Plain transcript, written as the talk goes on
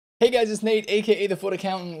Hey guys, it's Nate, aka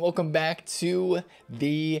TheFutAccountant. Welcome back to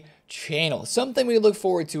the channel. Something we look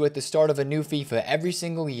forward to at the start of a new FIFA every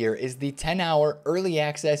single year is the 10-hour early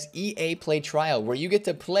access EA Play trial, where you get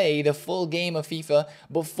to play the full game of FIFA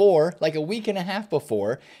before, like a week and a half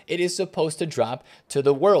before, it is supposed to drop to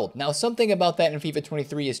the world. Now, something about that in FIFA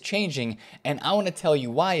 23 is changing, and I want to tell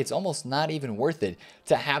you why it's almost not even worth it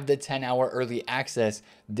to have the 10-hour early access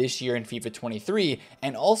this year in FIFA 23,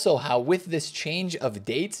 and also how with this change of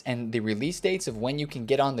dates and the release dates of when you can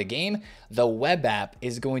get on the game, the web app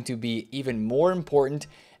is going to be even more important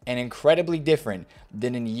and incredibly different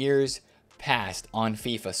than in years past on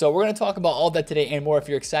FIFA. So we're going to talk about all that today and more. If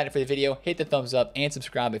you're excited for the video, hit the thumbs up and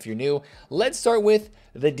subscribe if you're new. Let's start with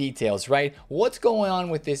the details, right? What's going on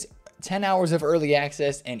with this 10 hours of early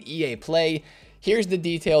access and EA Play? Here's the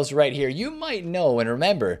details right here. You might know and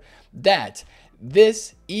remember that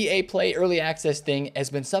this EA Play early access thing has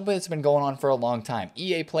been something that's been going on for a long time.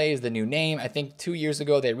 EA Play is the new name. I think 2 years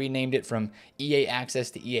ago they renamed it from EA Access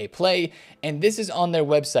to EA Play, and this is on their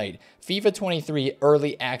website. FIFA 23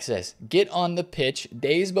 early access. Get on the pitch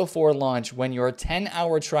days before launch when your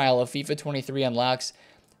 10-hour trial of FIFA 23 unlocks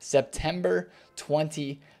September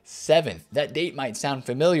 27th. That date might sound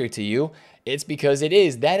familiar to you. It's because it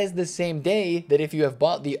is. That is the same day that if you have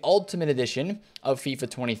bought the Ultimate Edition of FIFA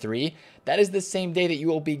 23, that is the same day that you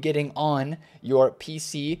will be getting on your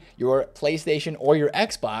PC, your PlayStation, or your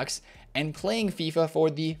Xbox and playing FIFA for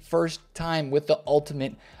the first time with the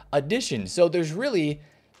Ultimate Edition. So there's really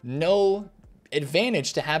no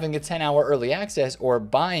advantage to having a 10-hour early access or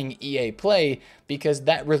buying EA Play, because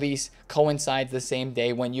that release coincides the same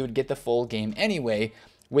day when you would get the full game anyway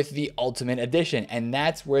with the Ultimate Edition. And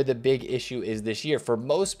that's where the big issue is this year. For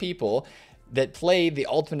most people that play the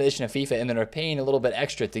Ultimate Edition of FIFA and that are paying a little bit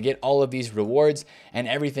extra to get all of these rewards and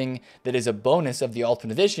everything that is a bonus of the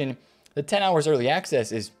Ultimate Edition, the 10 hours early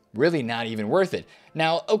access is really not even worth it.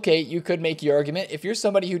 Now, okay, you could make your argument. If you're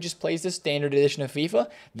somebody who just plays the standard edition of FIFA,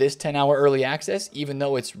 this 10-hour early access, even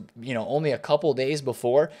though it's, only a couple days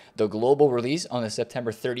before the global release on the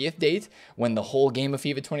September 30th date, when the whole game of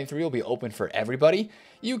FIFA 23 will be open for everybody,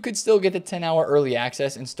 you could still get the 10-hour early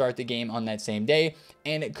access and start the game on that same day,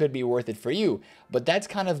 and it could be worth it for you. But that's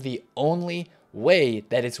kind of the only way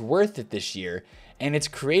that it's worth it this year. And it's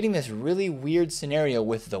creating this really weird scenario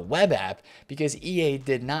with the web app, because EA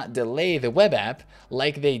did not delay the web app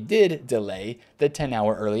like they did delay the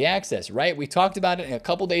 10-hour early access, right? We talked about it a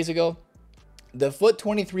couple days ago. The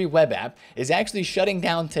FUT23 web app is actually shutting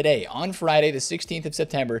down today. On Friday, the 16th of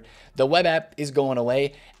September, the web app is going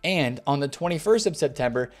away. And on the 21st of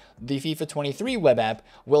September, the FIFA 23 web app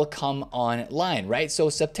will come online, right? So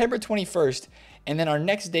September 21st, and then our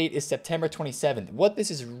next date is September 27th. What this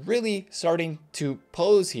is really starting to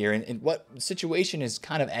pose here, and what situation is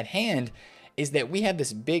kind of at hand, is that we have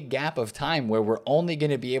this big gap of time where we're only going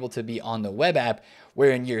to be able to be on the web app, where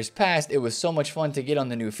in years past, it was so much fun to get on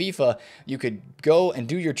the new FIFA. You could go and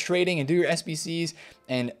do your trading and do your SBCs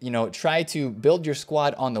and, try to build your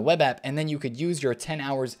squad on the web app, and then you could use your 10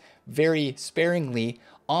 hours very sparingly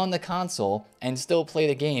on the console and still play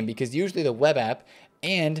the game, because usually the web app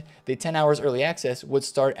and the 10 hours early access would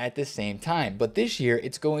start at the same time. But this year,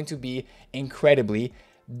 it's going to be incredibly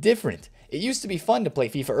different. It used to be fun to play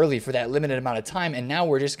FIFA early for that limited amount of time, and now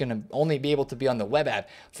we're just going to only be able to be on the web app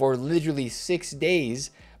for literally 6 days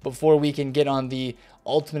before we can get on the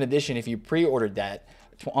Ultimate Edition if you pre-ordered that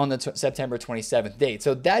on the September 27th date.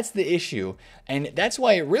 So that's the issue, and that's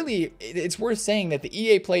why it's worth saying that the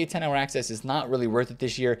EA Play 10-hour access is not really worth it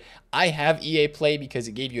this year. I have EA Play because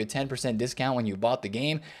it gave you a 10% discount when you bought the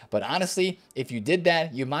game, but honestly, if you did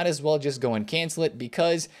that, you might as well just go and cancel it,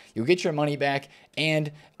 because you'll get your money back,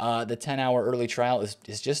 and the 10-hour early trial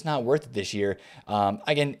is just not worth it this year.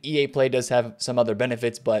 Again, EA Play does have some other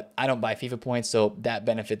benefits, but I don't buy FIFA points, so that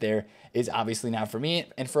benefit there is obviously not for me.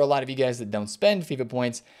 And for a lot of you guys that don't spend FIFA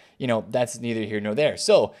points, that's neither here nor there.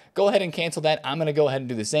 So go ahead and cancel that. I'm going to go ahead and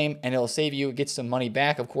do the same, and it'll save you, get some money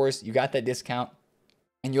back. Of course, you got that discount,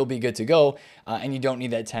 and you'll be good to go, and you don't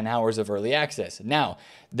need that 10 hours of early access. Now,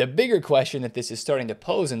 the bigger question that this is starting to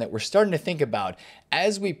pose, and that we're starting to think about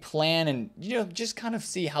as we plan and just kind of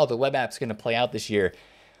see how the web app's going to play out this year,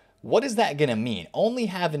 what is that going to mean? Only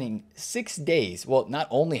having 6 days, well, not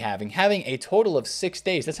only having a total of 6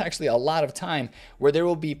 days, that's actually a lot of time, where there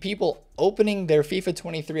will be people opening their FIFA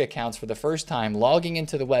 23 accounts for the first time, logging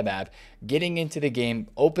into the web app, getting into the game,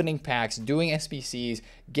 opening packs, doing SBCs,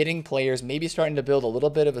 getting players, maybe starting to build a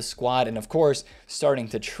little bit of a squad, and of course, starting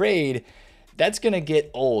to trade. That's going to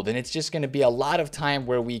get old, and it's just going to be a lot of time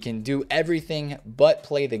where we can do everything but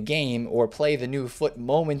play the game or play the new FUT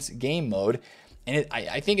Moments game mode. And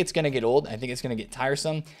I think it's going to get old. I think it's going to get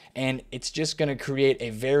tiresome. And it's just going to create a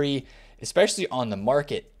very, especially on the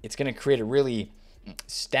market, it's going to create a really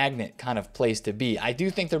stagnant kind of place to be. I do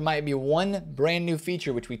think there might be one brand new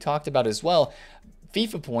feature, which we talked about as well.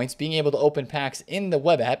 FIFA points, being able to open packs in the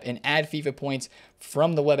web app and add FIFA points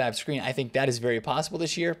from the web app screen. I think that is very possible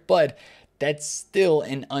this year, but that's still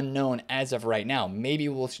an unknown as of right now. Maybe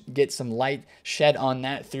we'll get some light shed on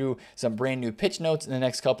that through some brand new pitch notes in the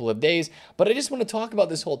next couple of days. But I just want to talk about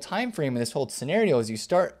this whole time frame and this whole scenario as we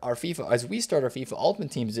start our FIFA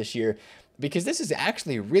Ultimate Teams this year, because this is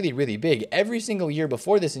actually really, really big. Every single year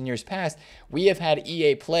before this in years past, we have had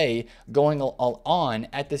EA Play going on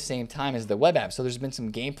at the same time as the web app. So there's been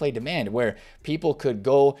some gameplay demand where people could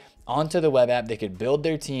go onto the web app, they could build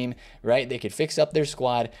their team, right? They could fix up their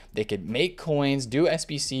squad, they could make coins, do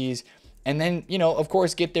SBCs, and then, you know, of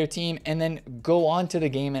course, get their team and then go on to the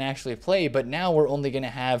game and actually play. But now we're only going to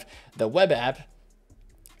have the web app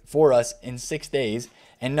for us in 6 days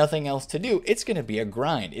and nothing else to do. It's going to be a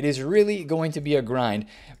grind. It is really going to be a grind,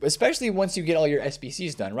 especially once you get all your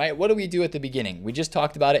SBCs done, right? What do we do at the beginning? We just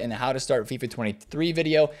talked about it in the How to Start FIFA 23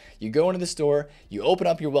 video. You go into the store, you open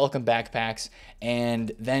up your welcome backpacks,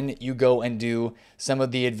 and then you go and do some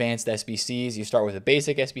of the advanced SBCs. You start with the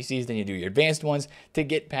basic SBCs, then you do your advanced ones to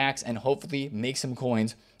get packs and hopefully make some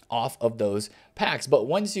coins off of those packs. But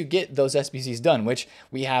once you get those SBCs done, which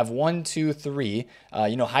we have 1, 2, 3,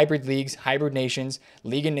 hybrid leagues, hybrid nations,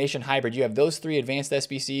 league and nation hybrid, you have those 3 advanced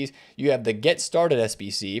SBCs. You have the get started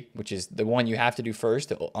SBC, which is the one you have to do first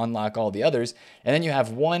to unlock all the others. And then you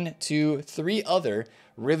have 1, 2, 3 other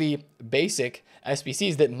really basic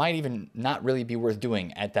SBCs that might even not really be worth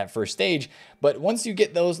doing at that first stage. But once you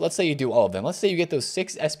get those, let's say you do all of them, let's say you get those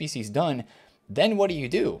 6 SBCs done, then what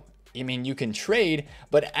do? I mean, you can trade,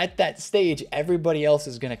 but at that stage, everybody else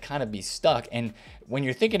is going to kind of be stuck. And when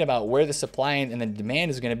you're thinking about where the supply and the demand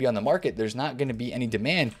is going to be on the market, there's not going to be any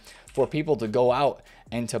demand for people to go out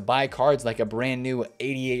and to buy cards like a brand new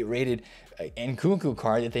 88 rated Nkunku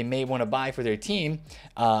card that they may want to buy for their team.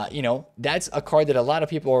 That's a card that a lot of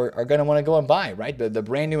people are going to want to go and buy, right? The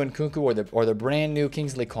brand new Nkunku or the brand new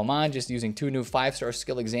Kingsley Coman, just using 2 new 5-star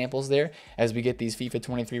skill examples there as we get these FIFA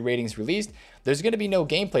 23 ratings released. There's going to be no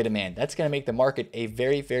gameplay demand. That's going to make the market a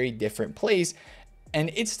very, very different place. And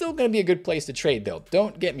it's still going to be a good place to trade, though.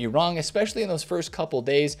 Don't get me wrong, especially in those first couple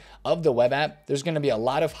days of the web app, there's going to be a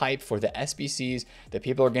lot of hype for the SBCs that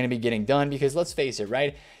people are going to be getting done, because let's face it,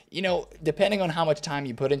 right? You know, depending on how much time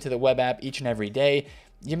you put into the web app each and every day,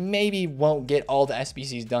 you maybe won't get all the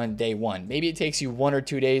SBCs done day one. Maybe it takes you 1 or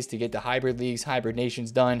 2 days to get the hybrid leagues, hybrid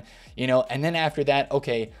nations done, and then after that,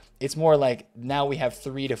 okay, it's more like now we have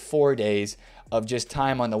 3 to 4 days of just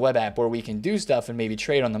time on the web app where we can do stuff and maybe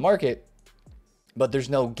trade on the market, but there's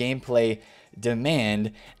no gameplay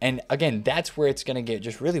demand. And again, that's where it's going to get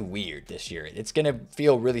just really weird this year. It's going to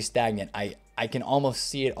feel really stagnant. I can almost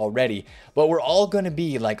see it already, but we're all going to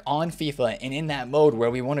be like on FIFA and in that mode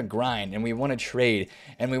where we want to grind and we want to trade,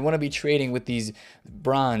 and we want to be trading with these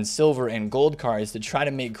bronze, silver, and gold cards to try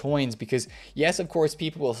to make coins, because yes, of course,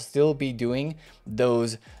 people will still be doing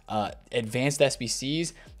those advanced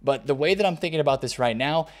SBCs. But the way that I'm thinking about this right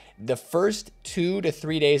now, the first 2 to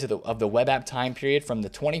 3 days of the web app time period, from the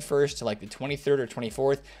 21st to like the 23rd or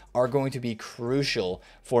 24th, are going to be crucial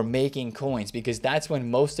for making coins, because that's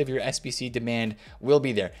when most of your SBC demand will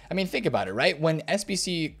be there. I mean, think about it, right? When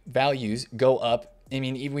SBC values go up, I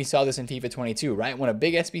mean, even we saw this in FIFA 22, right? When a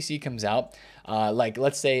big SBC comes out, like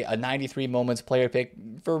let's say a 93 moments player pick,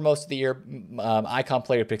 for most of the year, icon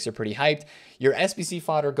player picks are pretty hyped. Your SBC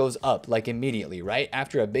fodder goes up like immediately, right?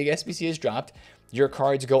 After a big SBC is dropped, your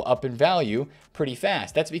cards go up in value pretty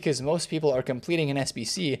fast. That's because most people are completing an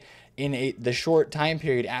SBC in the short time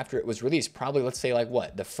period after it was released. Probably, let's say, like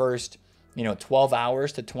what, the first 12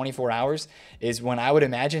 hours to 24 hours is when I would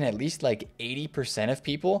imagine at least like 80% of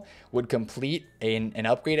people would complete an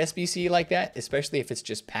upgrade SBC like that, especially if it's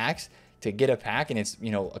just packs. To get a pack and it's,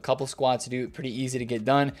 a couple squads to do, pretty easy to get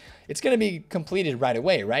done. It's going to be completed right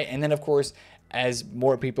away, right? And then, of course, as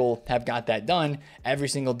more people have got that done, every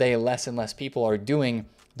single day, less and less people are doing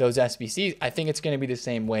those SBCs. I think it's going to be the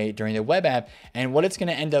same way during the web app. And what it's going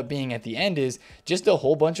to end up being at the end is just a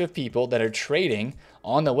whole bunch of people that are trading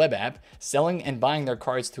on the web app, selling and buying their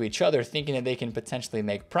cards to each other, thinking that they can potentially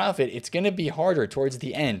make profit. It's going to be harder towards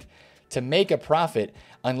the end to make a profit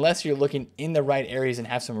unless you're looking in the right areas and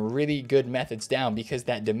have some really good methods down, because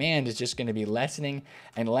that demand is just going to be lessening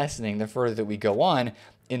and lessening the further that we go on.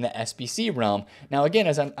 in the SBC realm. Now, again,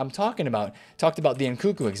 as I'm talked about the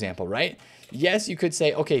Nkuku example, right? Yes, you could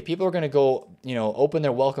say, okay, people are going to go, open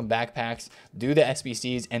their welcome backpacks, do the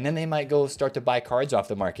SBCs, and then they might go start to buy cards off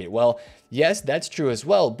the market. Well, yes, that's true as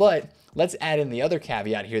well, but let's add in the other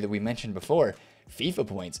caveat here that we mentioned before, FIFA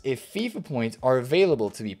points. If FIFA points are available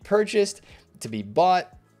to be purchased, to be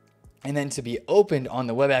bought, and then to be opened on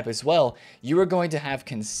the web app as well, you are going to have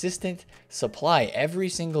consistent supply every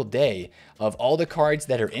single day of all the cards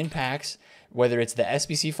that are in packs, whether it's the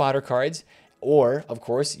SBC fodder cards, or, of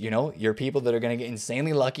course, your people that are going to get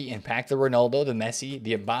insanely lucky and pack the Ronaldo, the Messi,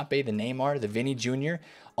 the Mbappe, the Neymar, the Vinny Jr.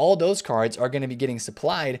 All those cards are going to be getting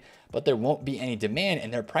supplied, but there won't be any demand,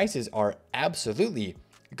 and their prices are absolutely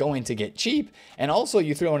going to get cheap. And also,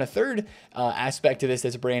 you throw in a third aspect to this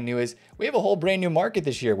that's brand new is we have a whole brand new market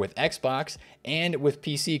this year with Xbox and with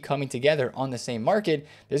PC coming together on the same market.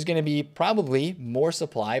 There's going to be probably more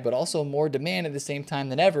supply, but also more demand at the same time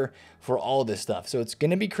than ever for all this stuff. So it's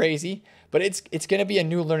going to be crazy, but it's going to be a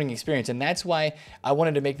new learning experience. And that's why I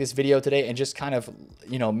wanted to make this video today and just kind of,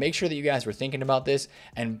 make sure that you guys were thinking about this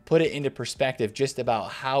and put it into perspective just about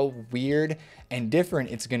how weird and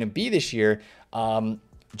different it's going to be this year.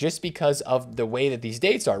 Just because of the way that these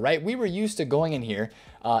dates are, right? We were used to going in here,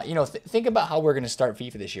 think about how we're going to start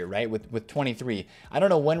FIFA this year, right? With 23. I don't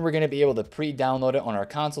know when we're going to be able to pre-download it on our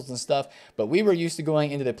consoles and stuff, but we were used to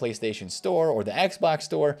going into the PlayStation Store or the Xbox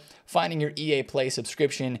Store, finding your EA Play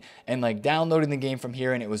subscription and like downloading the game from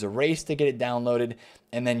here, and it was a race to get it downloaded.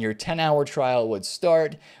 And then your 10-hour trial would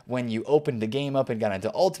start when you opened the game up and got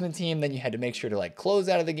into Ultimate Team. Then you had to make sure to like close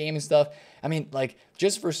out of the game and stuff. I mean, like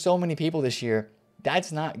just for so many people this year,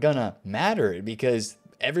 that's not gonna matter because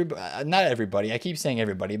not everybody, I keep saying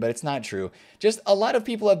everybody, but it's not true. Just a lot of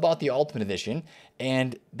people have bought the Ultimate Edition,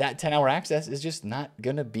 and that 10-hour access is just not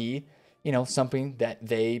gonna be, something that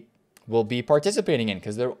they will be participating in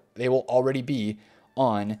because they will already be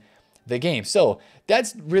on the game. So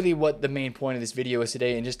that's really what the main point of this video is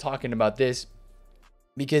today, and just talking about this,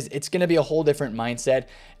 because it's going to be a whole different mindset.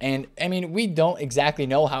 And I mean, we don't exactly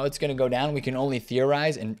know how it's going to go down. We can only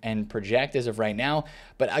theorize and project as of right now.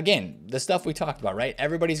 But again, the stuff we talked about, right?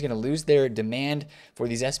 Everybody's going to lose their demand for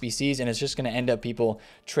these SBCs, and it's just going to end up people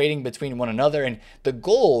trading between one another. And the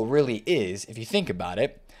goal really is, if you think about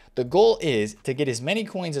it, the goal is to get as many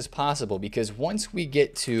coins as possible, because once we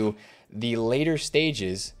get to the later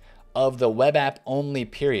stages of the web app only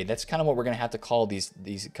period, that's kind of what we're going to have to call these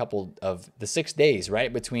couple of the 6 days,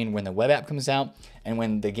 right? Between when the web app comes out and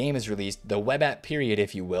when the game is released, the web app period,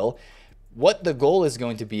 if you will. What the goal is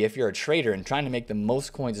going to be, if you're a trader and trying to make the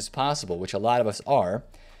most coins as possible, which a lot of us are,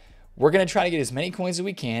 we're going to try to get as many coins as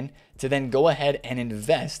we can to then go ahead and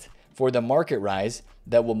invest for the market rise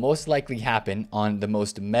that will most likely happen on the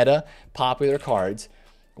most meta popular cards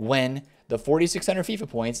when the 4,600 FIFA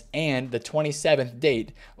points and the 27th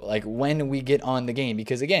date, like when we get on the game.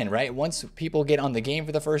 Because again, right, once people get on the game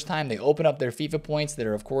for the first time, they open up their FIFA points that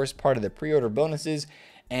are of course part of the pre-order bonuses,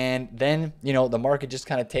 and then the market just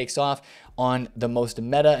kind of takes off on the most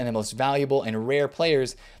meta and the most valuable and rare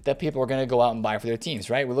players that people are going to go out and buy for their teams,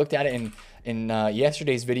 right? We looked at it in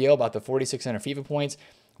yesterday's video about the 4,600 FIFA points.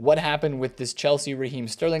 What happened with this Chelsea Raheem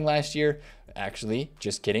Sterling last year? Actually,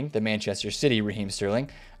 just kidding, the Manchester City Raheem Sterling.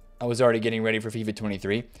 I was already getting ready for FIFA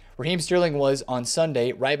 23. Raheem Sterling was on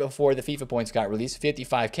Sunday, right before the FIFA points got released,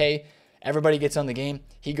 55K. Everybody gets on the game.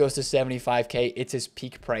 He goes to 75K. It's his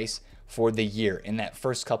peak price for the year in that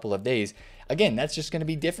first couple of days. Again, that's just going to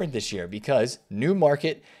be different this year because new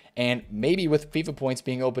market, and maybe with FIFA points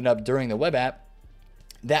being opened up during the web app,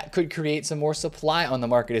 that could create some more supply on the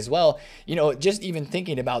market as well. Just even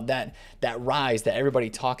thinking about that rise that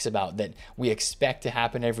everybody talks about that we expect to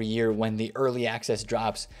happen every year when the early access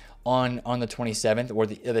drops on the 27th, or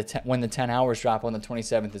when the 10 hours drop on the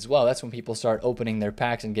 27th as well. That's when people start opening their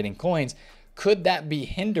packs and getting coins. Could that be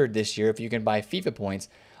hindered this year if you can buy FIFA points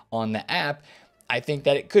on the app? I think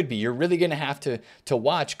that it could be. You're really going to have to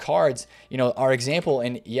watch cards. Our example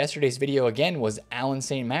in yesterday's video again was Alan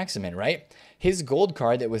St. Maximin, right? His gold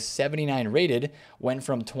card that was 79 rated went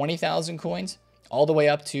from 20,000 coins all the way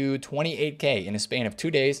up to 28K in a span of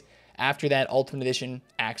 2 days after that Ultimate Edition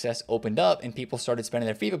access opened up and people started spending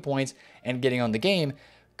their FIFA points and getting on the game.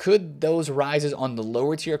 Could those rises on the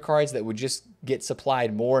lower tier cards that would just get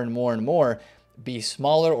supplied more and more and more be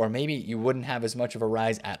smaller, or maybe you wouldn't have as much of a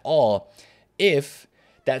rise at all if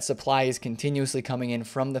that supply is continuously coming in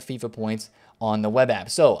from the FIFA points on the web app?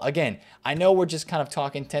 So again, I know we're just kind of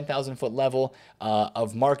talking 10,000 foot level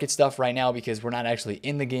of market stuff right now because we're not actually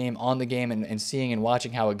in the game, on the game, and seeing and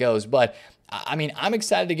watching how it goes. But I mean, I'm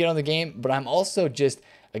excited to get on the game, but I'm also just,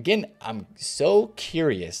 again, I'm so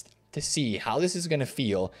curious to see how this is going to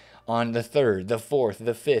feel on the 3rd, the 4th,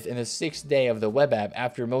 the 5th, and the 6th day of the web app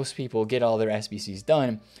after most people get all their SBCs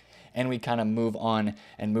done, and we kind of move on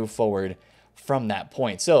and move forward from that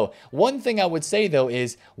point. So one thing I would say though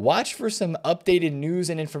is watch for some updated news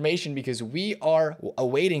and information, because we are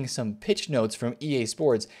awaiting some pitch notes from EA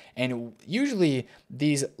Sports, and usually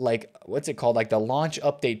these, like, what's it called, like the launch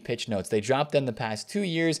update pitch notes, they dropped them the past 2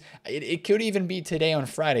 years. It could even be today on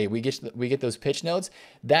Friday we get those pitch notes.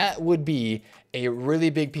 That would be a really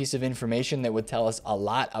big piece of information that would tell us a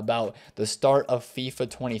lot about the start of FIFA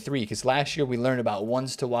 23, because last year we learned about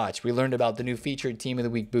ones to watch, we learned about the new featured team of the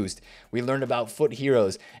week boost, we learned about foot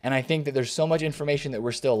heroes, and I think that there's so much information that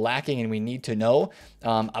we're still lacking and we need to know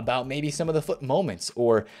about maybe some of the foot moments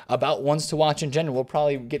or about ones to watch in general. We'll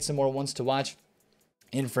probably get some more ones to watch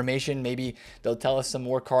information. Maybe they'll tell us some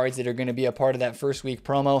more cards that are going to be a part of that first week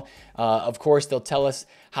promo. Of course, they'll tell us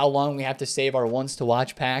how long we have to save our ones to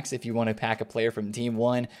watch packs if you want to pack a player from team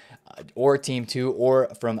 1 or team 2, or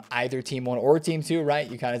from either team 1 or team 2, right?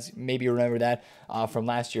 You kind of maybe remember that from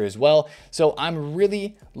last year as well. So I'm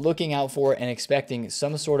really looking out for and expecting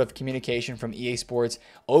some sort of communication from EA Sports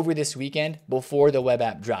over this weekend before the web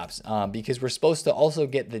app drops, because we're supposed to also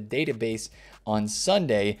get the database on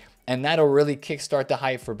Sunday, and that'll really kickstart the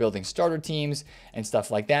hype for building starter teams and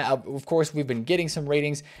stuff like that. Of course, we've been getting some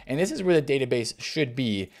ratings, and this is where the database should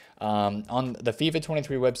be. On the FIFA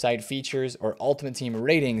 23 website, features or Ultimate Team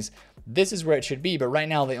ratings, this is where it should be. But right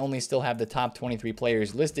now, they only still have the top 23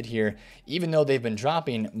 players listed here, even though they've been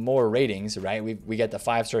dropping more ratings, right? We got the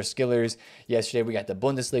 5-star skillers yesterday. We got the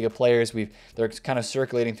Bundesliga players. They're kind of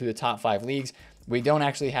circulating through the top 5 leagues. We don't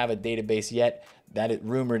actually have a database yet. The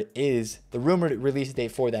rumored release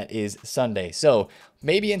date for that is Sunday. So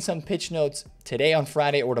maybe in some pitch notes today on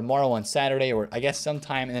Friday or tomorrow on Saturday, or I guess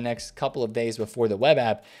sometime in the next couple of days before the web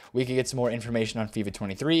app, we could get some more information on FIFA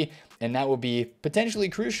 23, and that will be potentially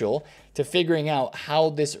crucial to figuring out how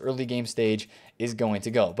this early game stage is going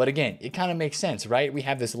to go. But again, it kind of makes sense, right? We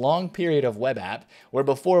have this long period of web app where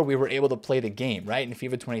before we were able to play the game, right? In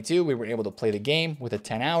FIFA 22, we were able to play the game with a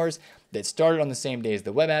 10 hours that started on the same day as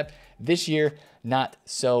the web app. This year, not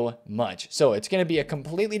so much. So it's going to be a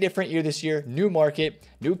completely different year this year. New market,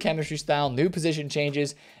 new chemistry style, new position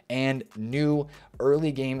changes, and new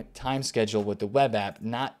early game time schedule with the web app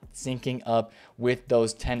not syncing up with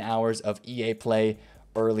those 10 hours of EA Play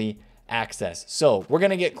early access. So we're going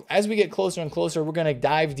to get, as we get closer and closer, we're going to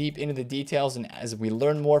dive deep into the details, and as we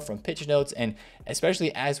learn more from pitch notes, and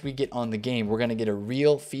especially as we get on the game, we're going to get a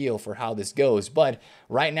real feel for how this goes. But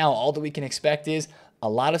right now, all that we can expect is a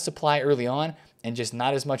lot of supply early on and just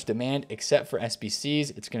not as much demand, except for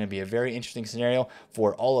SBCs. It's going to be a very interesting scenario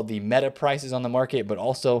for all of the meta prices on the market, but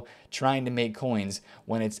also trying to make coins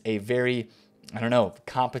when it's a very, I don't know,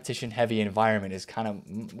 competition heavy environment is kind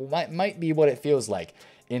of might be what it feels like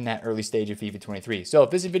in that early stage of FIFA 23. So if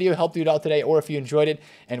this video helped you out today, or if you enjoyed it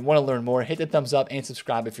and want to learn more, hit the thumbs up and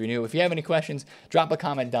subscribe if you're new. If you have any questions, drop a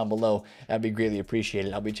comment down below. That'd be greatly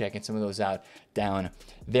appreciated. I'll be checking some of those out down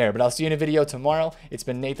there. But I'll see you in a video tomorrow. It's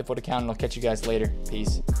been Nate, the FutAccountant. I'll catch you guys later.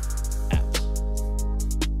 Peace.